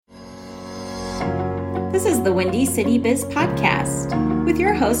This is the Windy City Biz Podcast with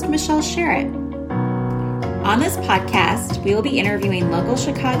your host, Michelle Sherritt. On this podcast, we will be interviewing local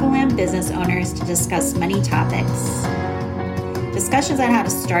Chicagoland business owners to discuss many topics. Discussions on how to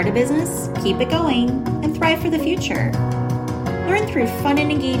start a business, keep it going, and thrive for the future. Learn through fun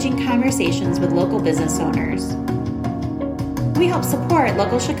and engaging conversations with local business owners. We help support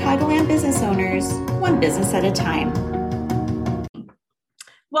local Chicagoland business owners, one business at a time.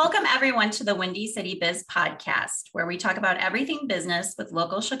 Welcome everyone to the Windy City Biz Podcast, where we talk about everything business with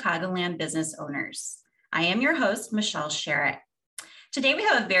local Chicagoland business owners. I am your host, Michelle Sherritt. Today we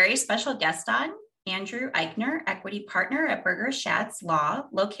have a very special guest on, Andrew Eichner, equity partner at Berger, Schatz Law,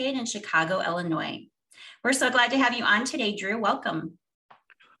 located in Chicago, Illinois. We're so glad to have you on today, Drew. Welcome.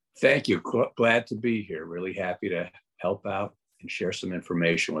 Thank you. Glad to be here. Really happy to help out and share some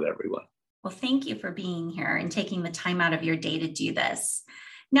information with everyone. Well, thank you for being here and taking the time out of your day to do this.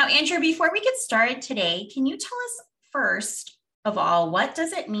 Now, Andrew, before we get started today, can you tell us first of all, what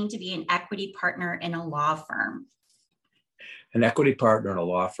does it mean to be an equity partner in a law firm? An equity partner in a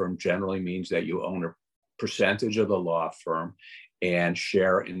law firm generally means that you own a percentage of the law firm and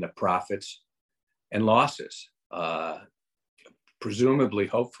share in the profits and losses, presumably,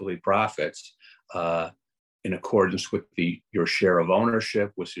 hopefully profits, in accordance with your share of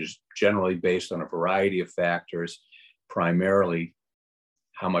ownership, which is generally based on a variety of factors, primarily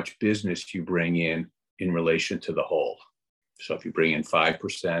how much business you bring in relation to the whole. So if you bring in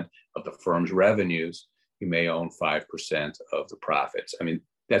 5% of the firm's revenues, you may own 5% of the profits. I mean,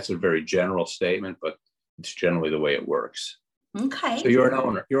 that's a very general statement, but it's generally the way it works. Okay. So you're an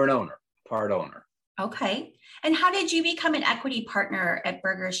owner, part owner. Okay. And how did you become an equity partner at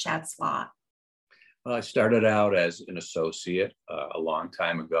Berger, Schatz Law? Well, I started out as an associate a long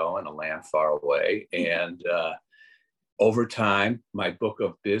time ago in a land far away. And over time, my book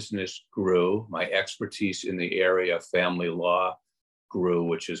of business grew. My expertise in the area of family law grew,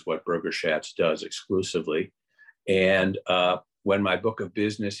 which is what Berger Schatz does exclusively. And when my book of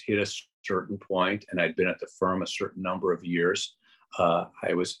business hit a certain point, and I'd been at the firm a certain number of years,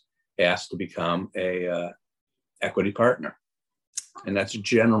 I was asked to become a equity partner. And that's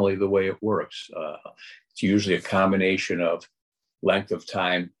generally the way it works. It's usually a combination of length of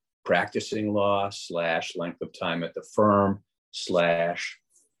time practicing law / length of time at the firm /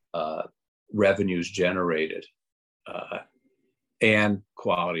 revenues generated and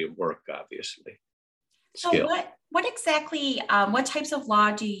quality of work, obviously. Skill. So what exactly, what types of law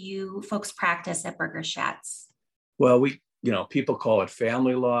do you folks practice at Berger Schatz? Well, people call it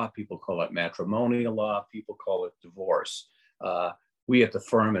family law, people call it matrimonial law, people call it divorce. We at the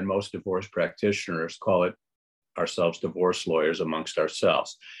firm and most divorce practitioners call it ourselves divorce lawyers amongst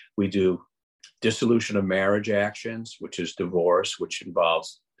ourselves. We do dissolution of marriage actions, which is divorce, which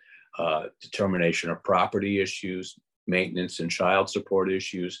involves determination of property issues, maintenance and child support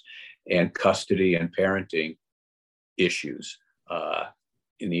issues, and custody and parenting issues. And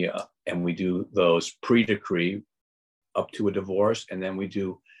we do those pre-decree up to a divorce, and then we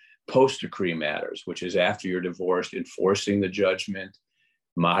do post-decree matters, which is after you're divorced, enforcing the judgment,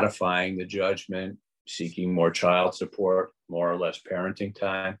 modifying the judgment, seeking more child support, more or less parenting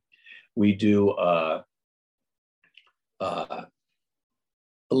time. We do a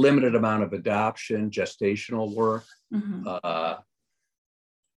limited amount of adoption, gestational work,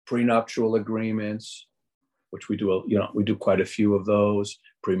 prenuptial agreements, which we do quite a few of those,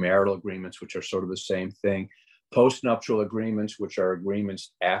 premarital agreements, which are sort of the same thing, postnuptial agreements, which are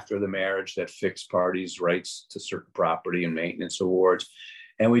agreements after the marriage that fix parties' rights to certain property and maintenance awards,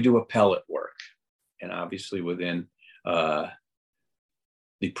 and we do appellate work. And obviously within the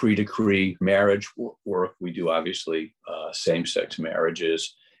pre-decree marriage work, we do obviously same-sex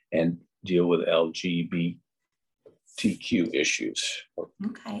marriages and deal with LGBTQ issues.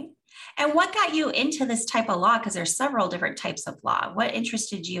 Okay. And what got you into this type of law? Because there's several different types of law. What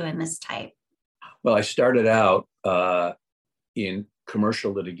interested you in this type? Well, I started out in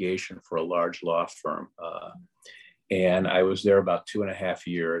commercial litigation for a large law firm. And I was there about 2.5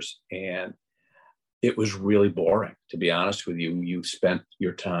 years. And it was really boring, to be honest with you. You spent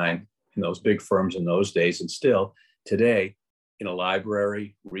your time in those big firms in those days, and still today, in a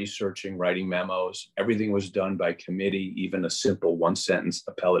library, researching, writing memos. Everything was done by committee. Even a simple one-sentence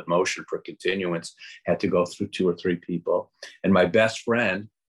appellate motion for continuance had to go through 2 or 3 people. And my best friend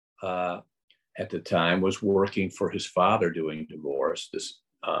at the time was working for his father doing divorce.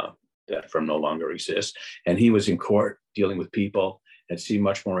 That firm no longer exists. And he was in court dealing with people. It seemed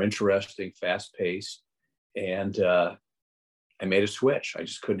much more interesting, fast-paced. And I made a switch. I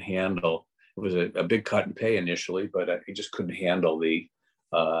just couldn't handle. It was a big cut in pay initially, but I just couldn't handle the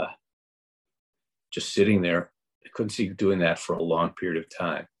just sitting there. I couldn't see doing that for a long period of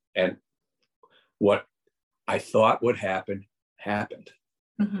time. And what I thought would happen, happened.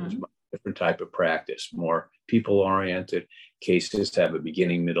 Mm-hmm. It was a different type of practice, more people-oriented. Cases have a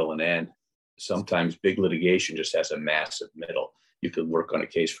beginning, middle, and end. Sometimes big litigation just has a massive middle. You could work on a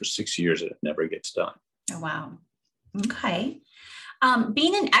case for 6 years and it never gets done. Oh, wow. Okay.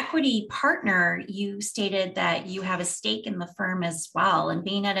 Being an equity partner, you stated that you have a stake in the firm as well. And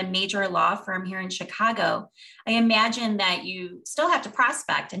being at a major law firm here in Chicago, I imagine that you still have to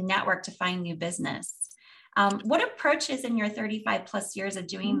prospect and network to find new business. What approaches in your 35 plus years of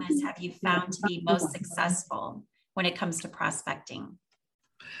doing this have you found to be most successful when it comes to prospecting?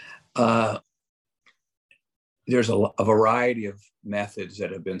 There's a variety of methods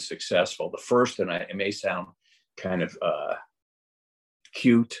that have been successful. The first, and it may sound kind of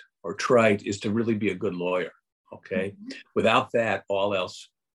cute or trite, is to really be a good lawyer. Okay. Mm-hmm. Without that,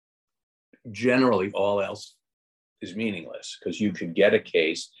 generally all else is meaningless, because you could get a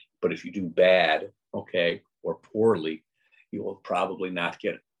case, but if you do bad, okay, or poorly, you will probably not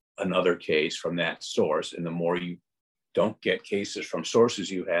get another case from that source. And the more you don't get cases from sources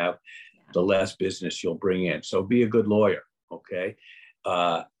you have, the less business you'll bring in. So be a good lawyer. Okay.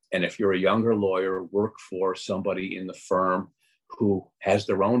 And if you're a younger lawyer, work for somebody in the firm who has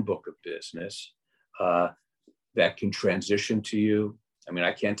their own book of business that can transition to you. I mean,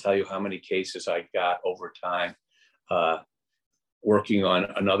 I can't tell you how many cases I got over time working on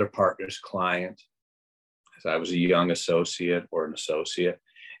another partner's client, as I was a young associate or an associate.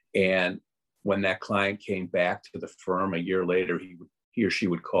 And when that client came back to the firm a year later, he or she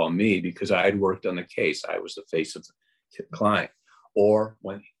would call me because I had worked on the case. I was the face of the client. Or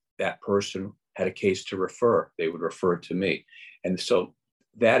when that person had a case to refer, they would refer it to me. And so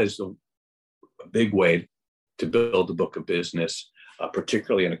that is a big way to build a book of business,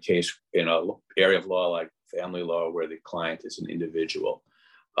 particularly in a case in an area of law like family law where the client is an individual.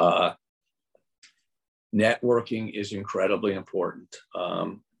 Networking is incredibly important.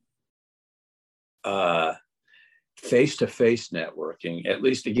 Face-to-face networking, at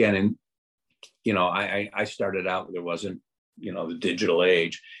least again, I started out, there wasn't, the digital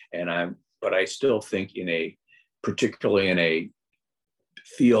age, but I still think particularly in a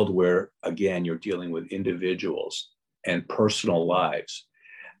field where, again, you're dealing with individuals and personal lives,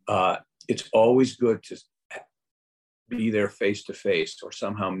 it's always good to be there face-to-face or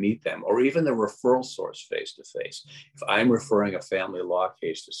somehow meet them, or even the referral source face-to-face. If I'm referring a family law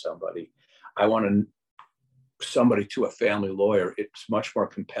case to somebody, I want somebody to a family lawyer. It's much more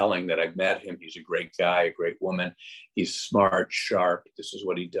compelling that I've met him. He's a great guy, a great woman. He's smart, sharp. This is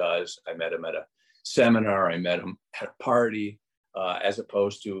what he does. I met him at a seminar. I met him at a party, as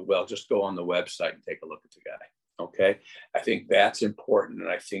opposed to, well, just go on the website and take a look at the guy. Okay. I think that's important. And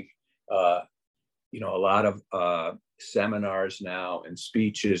I think, a lot of seminars now and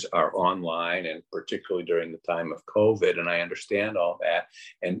speeches are online, and particularly during the time of COVID. And I understand all that,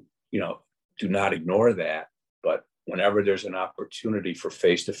 and, do not ignore that. But whenever there's an opportunity for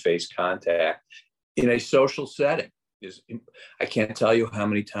face-to-face contact in a social setting, I can't tell you how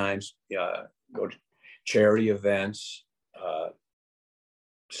many times go to charity events,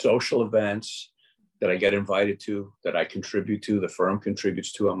 social events that I get invited to, that I contribute to, the firm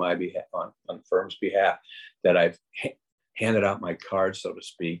contributes to on my behalf, on the firm's behalf, that I've handed out my card, so to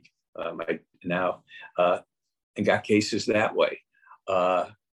speak, and got cases that way.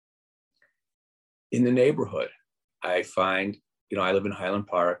 In the neighborhood, I find, I live in Highland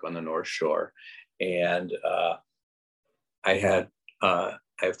Park on the North Shore, and I have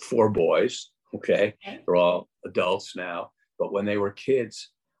 4 boys. Okay, they're all adults now, but when they were kids,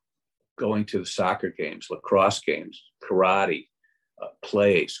 going to the soccer games, lacrosse games, karate,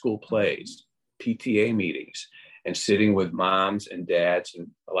 school plays, PTA meetings, and sitting with moms and dads, and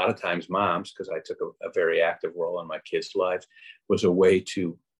a lot of times moms, because I took a very active role in my kids' lives, was a way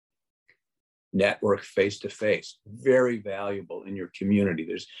to network face-to-face. Very valuable in your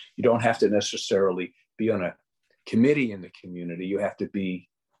community. You don't have to necessarily be on a committee in the community. You have to be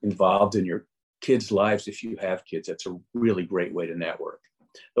involved in your kids' lives. If you have kids, that's a really great way to network.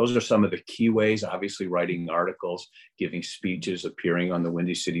 Those are some of the key ways. Obviously, writing articles, giving speeches, appearing on the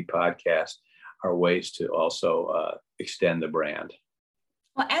Windy City podcast are ways to also extend the brand.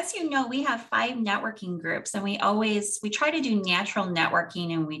 Well, as you know, we have 5 networking groups, and we try to do natural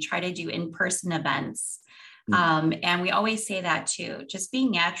networking, and we try to do in-person events. And we always say that too. Just be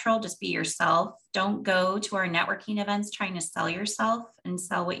natural, just be yourself. Don't go to our networking events trying to sell yourself and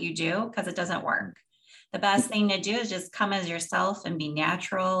sell what you do, because it doesn't work. The best thing to do is just come as yourself and be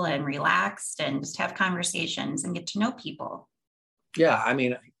natural and relaxed and just have conversations and get to know people. Yeah. I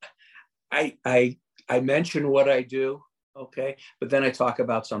mean, I I mention what I do, okay, but then I talk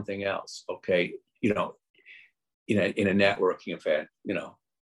about something else, okay, you know, in a networking event, you know,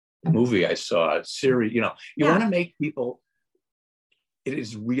 movie I saw, a series, you know, you want to make people, it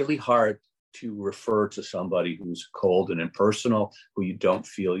is really hard to refer to somebody who's cold and impersonal, who you don't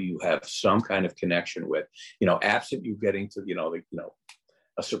feel you have some kind of connection with, you know, absent you getting to,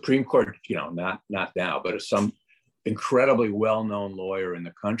 a Supreme Court, not now, but some incredibly well-known lawyer in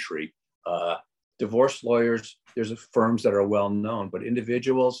the country. Divorce lawyers, there's firms that are well-known, but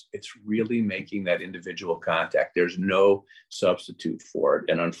individuals, it's really making that individual contact. There's no substitute for it.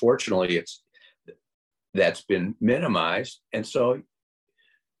 And unfortunately, that's been minimized. And so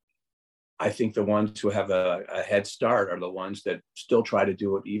I think the ones who have a head start are the ones that still try to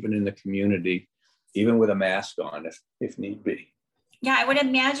do it, even in the community, even with a mask on, if need be. Yeah, I would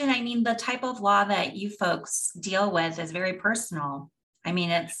imagine, the type of law that you folks deal with is very personal.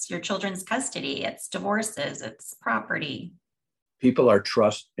 It's your children's custody, it's divorces, it's property. People are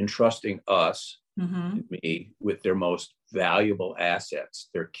entrusting us, me, with their most valuable assets,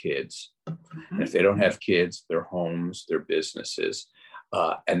 their kids. And if they don't have kids, their homes, their businesses,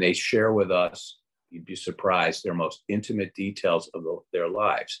 and they share with us, you'd be surprised, their most intimate details of their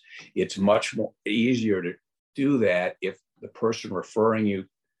lives. It's much more easier to do that if the person referring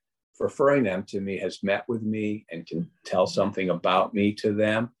them to me has met with me and can tell something about me to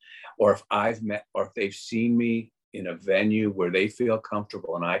them, or if they've seen me in a venue where they feel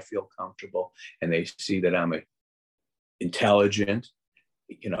comfortable and I feel comfortable, and they see that I'm intelligent,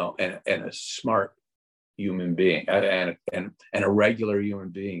 and a smart human being, and a regular human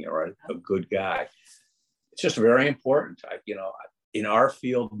being, or a good guy. It's just very important, in our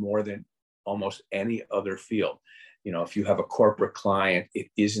field more than almost any other field. If you have a corporate client, it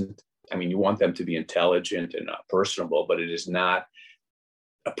isn't, you want them to be intelligent and personable, but it is not,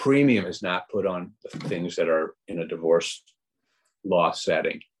 a premium is not put on the things that are in a divorce law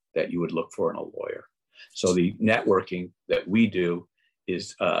setting that you would look for in a lawyer. So the networking that we do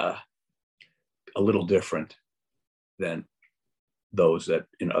is a little different than those that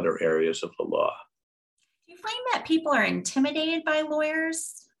in other areas of the law. Do you find that people are intimidated by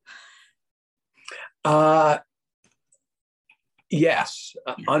lawyers? Yes,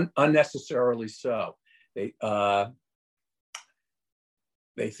 unnecessarily so. They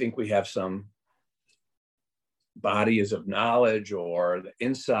think we have some bodies of knowledge or the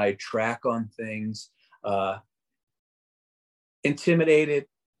inside track on things. Intimidated,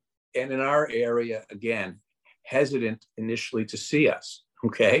 and in our area, again, hesitant initially to see us,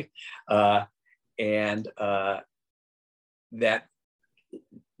 okay? And that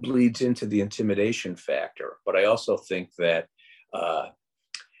bleeds into the intimidation factor. But I also think that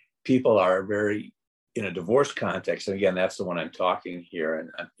people are very, in a divorce context, and again, that's the one I'm talking here, and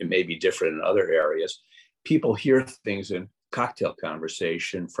it may be different in other areas, people hear things in cocktail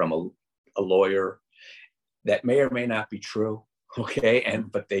conversation from a lawyer that may or may not be true, okay?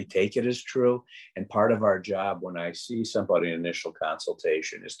 But they take it as true. And part of our job when I see somebody in initial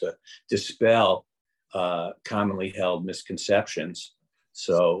consultation is to dispel commonly held misconceptions,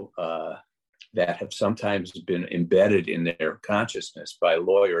 so that have sometimes been embedded in their consciousness by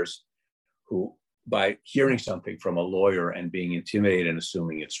lawyers who, by hearing something from a lawyer and being intimidated and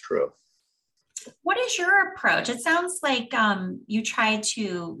assuming it's true. What is your approach? It sounds like you try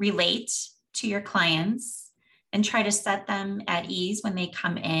to relate to your clients and try to set them at ease when they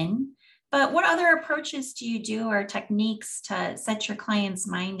come in. But what other approaches do you do, or techniques to set your client's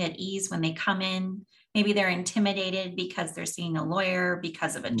mind at ease when they come in? Maybe they're intimidated because they're seeing a lawyer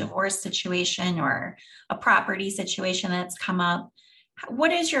because of a divorce situation or a property situation that's come up.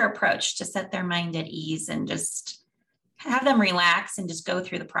 What is your approach to set their mind at ease and just have them relax and just go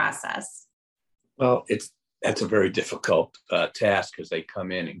through the process? Well, that's a very difficult task because they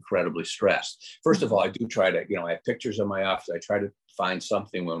come in incredibly stressed. First of all, I do try to, I have pictures of my office. I try to find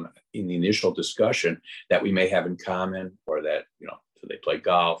something in the initial discussion that we may have in common, or that, do they play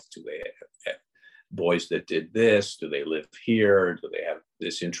golf? Do they have boys that did this? Do they live here? Do they have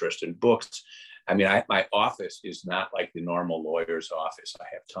this interest in books? My office is not like the normal lawyer's office. I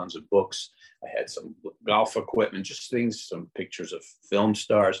have tons of books. I had some golf equipment, just things, some pictures of film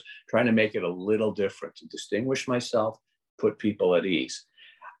stars, trying to make it a little different, to distinguish myself, put people at ease.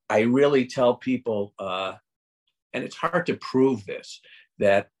 I really tell people, and it's hard to prove this,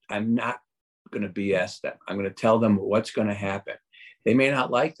 that I'm not going to BS them. I'm going to tell them what's going to happen. They may not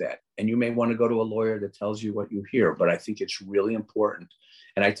like that, and you may want to go to a lawyer that tells you what you hear, but I think it's really important.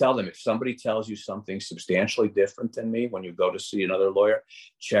 And I tell them, if somebody tells you something substantially different than me when you go to see another lawyer,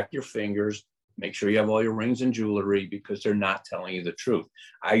 check your fingers, Make sure you have all your rings and jewelry, because they're not telling you the truth.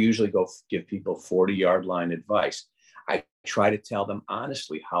 I usually go give people 40-yard line advice. I try to tell them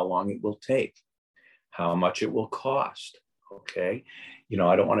honestly how long it will take, how much it will cost. Okay.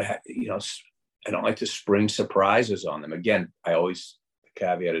 I don't want to I don't like to spring surprises on them. Again, the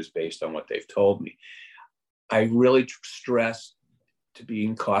caveat is based on what they've told me. I really stress to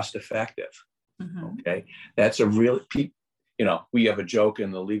being cost effective. Mm-hmm. Okay. That's a real, we have a joke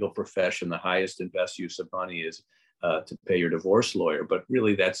in the legal profession: the highest and best use of money is to pay your divorce lawyer. But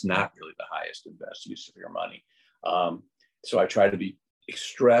really, that's not really the highest and best use of your money. So I try to be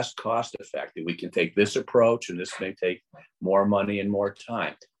stressed cost effective. We can take this approach, and this may take more money and more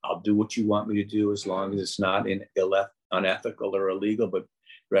time. I'll do what you want me to do, as long as it's not unethical or illegal, but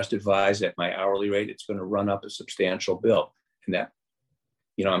rest advised that my hourly rate, it's going to run up a substantial bill. And that,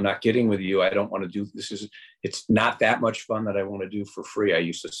 I'm not kidding with you. I don't want to do this. It's not that much fun that I want to do for free. I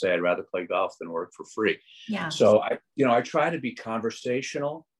used to say I'd rather play golf than work for free. Yeah. So I try to be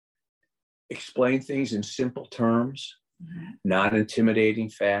conversational, explain things in simple terms, mm-hmm. not intimidating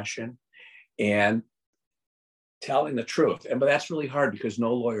fashion, and telling the truth. But that's really hard, because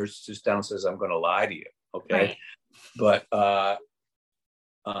no lawyer sits down and says, I'm going to lie to you. Okay. Right. But,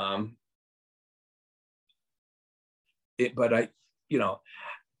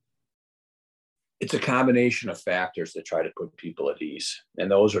 it's a combination of factors that try to put people at ease. And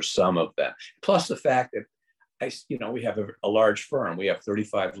those are some of them. Plus the fact that we have a large firm. We have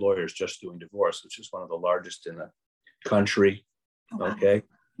 35 lawyers just doing divorce, which is one of the largest in the country. Oh, wow. Okay.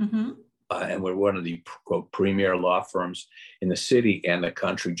 Mm-hmm. And we're one of the, quote, premier law firms in the city and the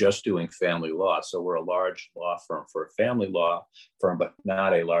country just doing family law. So we're a large law firm for a family law firm, but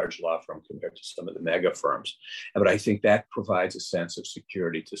not a large law firm compared to some of the mega firms. But I think that provides a sense of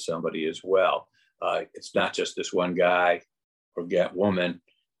security to somebody as well. It's not just this one guy or woman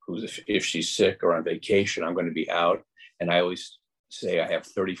who's, if she's sick or on vacation, I'm going to be out. And I always say I have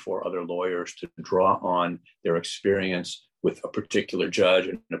 34 other lawyers to draw on their experience with a particular judge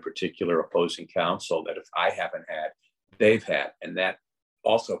and a particular opposing counsel that if I haven't had, they've had. And that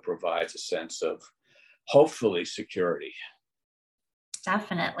also provides a sense of, hopefully, security.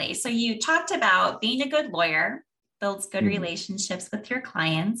 Definitely. So you talked about being a good lawyer builds good mm-hmm. relationships with your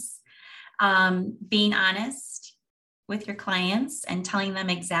clients, being honest with your clients and telling them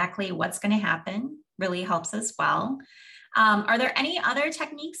exactly what's going to happen really helps as well. Are there any other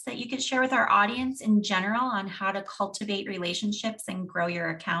techniques that you could share with our audience in general on how to cultivate relationships and grow your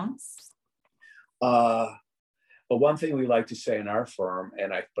accounts? Well, one thing we like to say in our firm,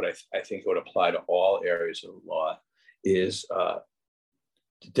 but I think it would apply to all areas of law, is to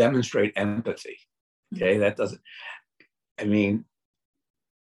demonstrate empathy. Okay, that doesn't.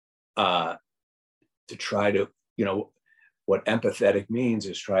 To try to, what empathetic means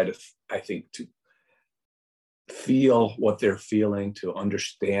is try to, I think, to feel what they're feeling, to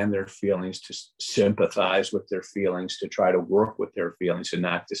understand their feelings, to sympathize with their feelings, to try to work with their feelings and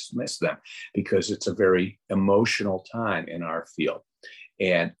not dismiss them, because it's a very emotional time in our field.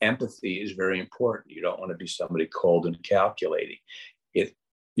 And empathy is very important. You don't want to be somebody cold and calculating.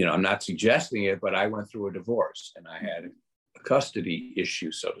 I'm not suggesting it, but I went through a divorce and I had a custody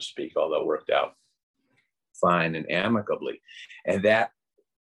issue, so to speak, although it worked out fine and amicably. And that,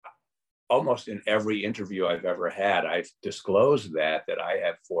 almost in every interview I've ever had, I've disclosed that I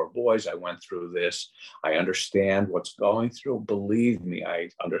have 4 boys. I went through this. I understand what's going through. Believe me, I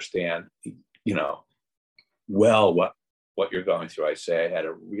understand, well, what you're going through. I say I had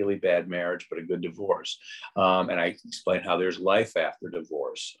a really bad marriage, but a good divorce. And I explain how there's life after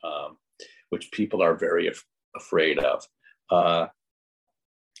divorce, which people are very afraid of. I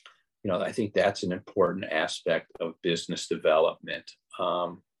think that's an important aspect of business development.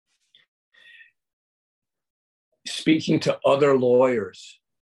 Speaking to other lawyers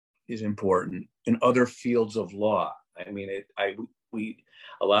is important in other fields of law. A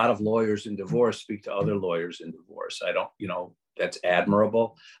lot of lawyers in divorce speak to other lawyers in divorce. I don't, that's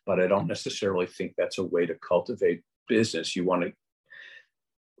admirable, but I don't necessarily think that's a way to cultivate business. You want to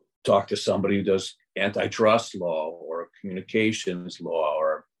talk to somebody who does antitrust law or communications law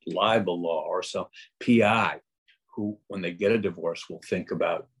or libel law or some PI, who, when they get a divorce, will think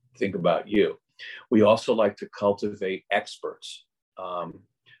about you. We also like to cultivate experts.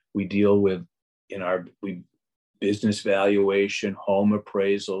 We deal with business valuation, home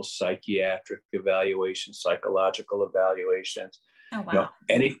appraisals, psychiatric evaluations, psychological evaluations. Oh, wow.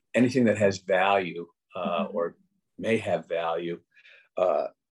 Anything that has value mm-hmm. or may have value.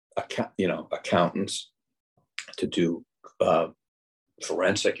 Accountants to do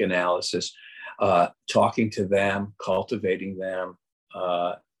forensic analysis, talking to them, cultivating them,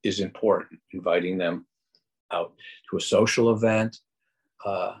 is important. Inviting them out to a social event,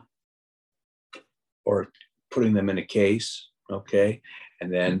 or putting them in a case, okay?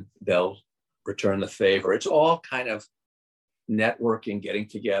 And then they'll return the favor. It's all kind of networking, getting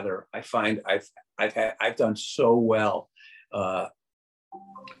together. I find I've done so well on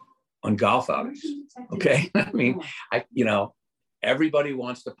golf outings, okay? I mean, everybody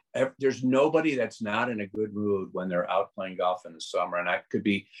wants to, there's nobody that's not in a good mood when they're out playing golf in the summer. And that could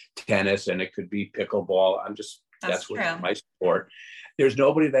be tennis and it could be pickleball. That's what my sport. There's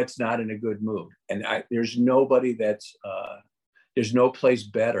nobody that's not in a good mood. And there's nobody that's, there's no place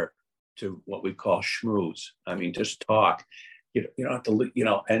better to what we call schmooze. I mean, just talk. You don't have to,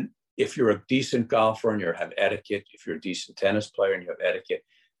 and if you're a decent golfer and you have etiquette, if you're a decent tennis player and you have etiquette,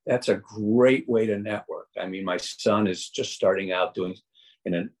 that's a great way to network. I mean, my son is just starting out doing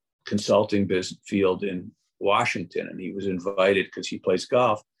in a consulting business field in Washington, and he was invited because he plays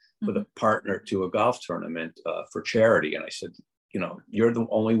golf with a partner to a golf tournament for charity. And I said, you're the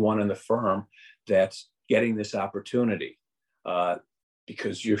only one in the firm that's getting this opportunity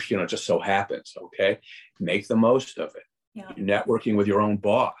because you're, just so happens. Okay. Make the most of it. Yeah. You're networking with your own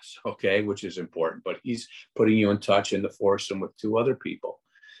boss. Okay. Which is important, but he's putting you in touch in the foursome with two other people.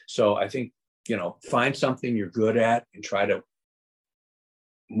 So I think, find something you're good at and try to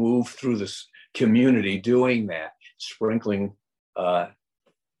move through this community doing that, sprinkling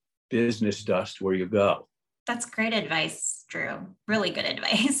business dust where you go. That's great advice, Drew. Really good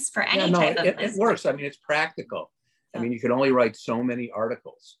advice for any type of business. It works. I mean, it's practical. Yeah. I mean, you can only write so many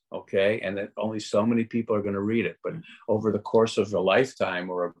articles, okay? And that only so many people are going to read it. But over the course of a lifetime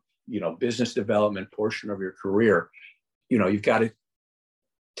or a, business development portion of your career, you've got to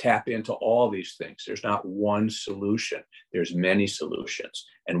tap into all these things. There's not one solution. There's many solutions.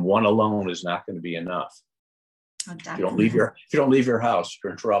 And one alone is not going to be enough. Oh, if you don't leave your house,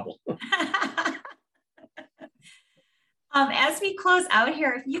 you're in trouble. As we close out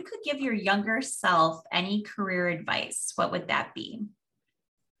here, if you could give your younger self any career advice, what would that be?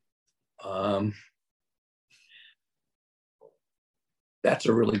 That's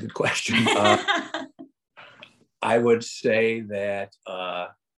a really good question. I would say that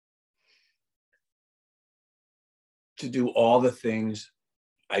to do all the things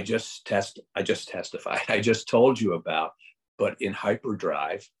I just testified, I just told you about, but in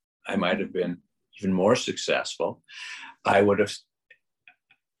hyperdrive, I might have been even more successful. I would have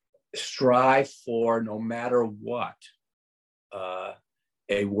strive for, no matter what,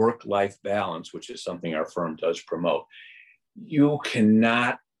 a work-life balance, which is something our firm does promote. You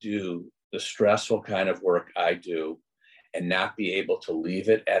cannot do the stressful kind of work I do and not be able to leave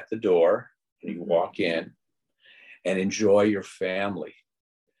it at the door and you walk in and enjoy your family.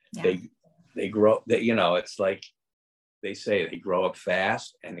 Yeah. They grow, it's like they say, they grow up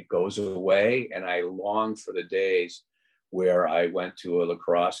fast and it goes away. And I long for the days where I went to a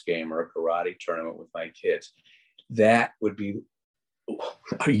lacrosse game or a karate tournament with my kids. That would be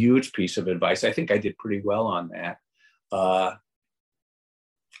a huge piece of advice. I think I did pretty well on that.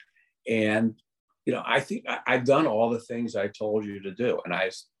 And, I think I've done all the things I told you to do, and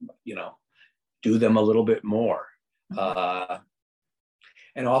I, do them a little bit more.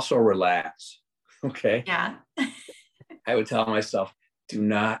 And also relax. Okay. Yeah. I would tell myself, do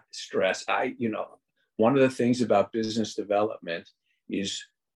not stress. One of the things about business development is,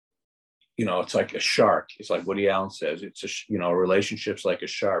 it's like a shark. It's like Woody Allen says, it's a relationship's like a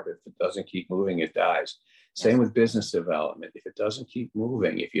shark. If it doesn't keep moving, it dies. Yes. Same with business development. If it doesn't keep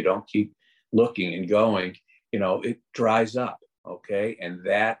moving, if you don't keep looking and going, it dries up. Okay. And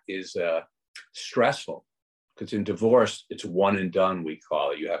that is stressful, because in divorce, it's one and done, we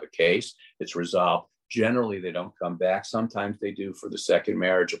call it. You have a case, it's resolved. Generally, they don't come back. Sometimes they do for the second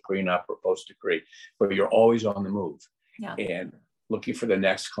marriage, a prenup or post-decree, but you're always on the move and looking for the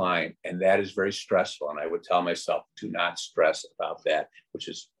next client. And that is very stressful. And I would tell myself, do not stress about that, which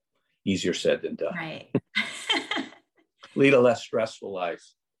is easier said than done. Right. Lead a less stressful life.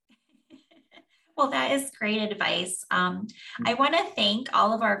 Well, that is great advice. I want to thank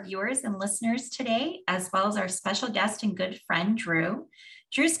all of our viewers and listeners today, as well as our special guest and good friend, Drew.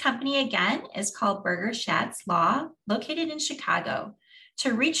 Drew's company, again, is called Berger, Schatz Law, located in Chicago.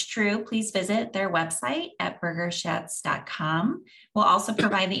 To reach Drew, please visit their website at bergerschatz.com. We'll also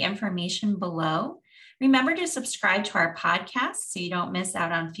provide the information below. Remember to subscribe to our podcast so you don't miss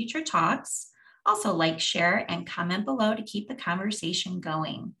out on future talks. Also, like, share, and comment below to keep the conversation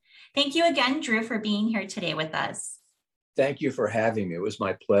going. Thank you again, Drew, for being here today with us. Thank you for having me. It was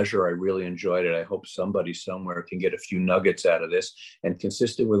my pleasure. I really enjoyed it. I hope somebody somewhere can get a few nuggets out of this. And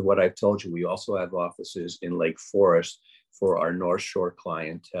consistent with what I've told you, we also have offices in Lake Forest, for our North Shore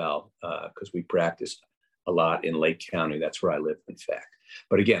clientele, because we practiced a lot in Lake County. That's where I live, in fact.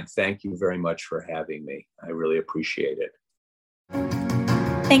 But again, thank you very much for having me. I really appreciate it.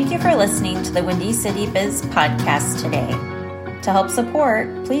 Thank you for listening to the Windy City Biz podcast today. To help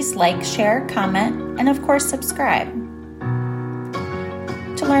support, please like, share, comment, and of course, subscribe.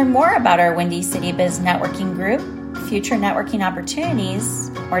 To learn more about our Windy City Biz networking group, future networking opportunities,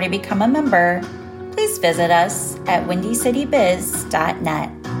 or to become a member, please visit us at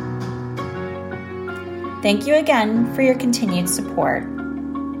windycitybiz.net. Thank you again for your continued support.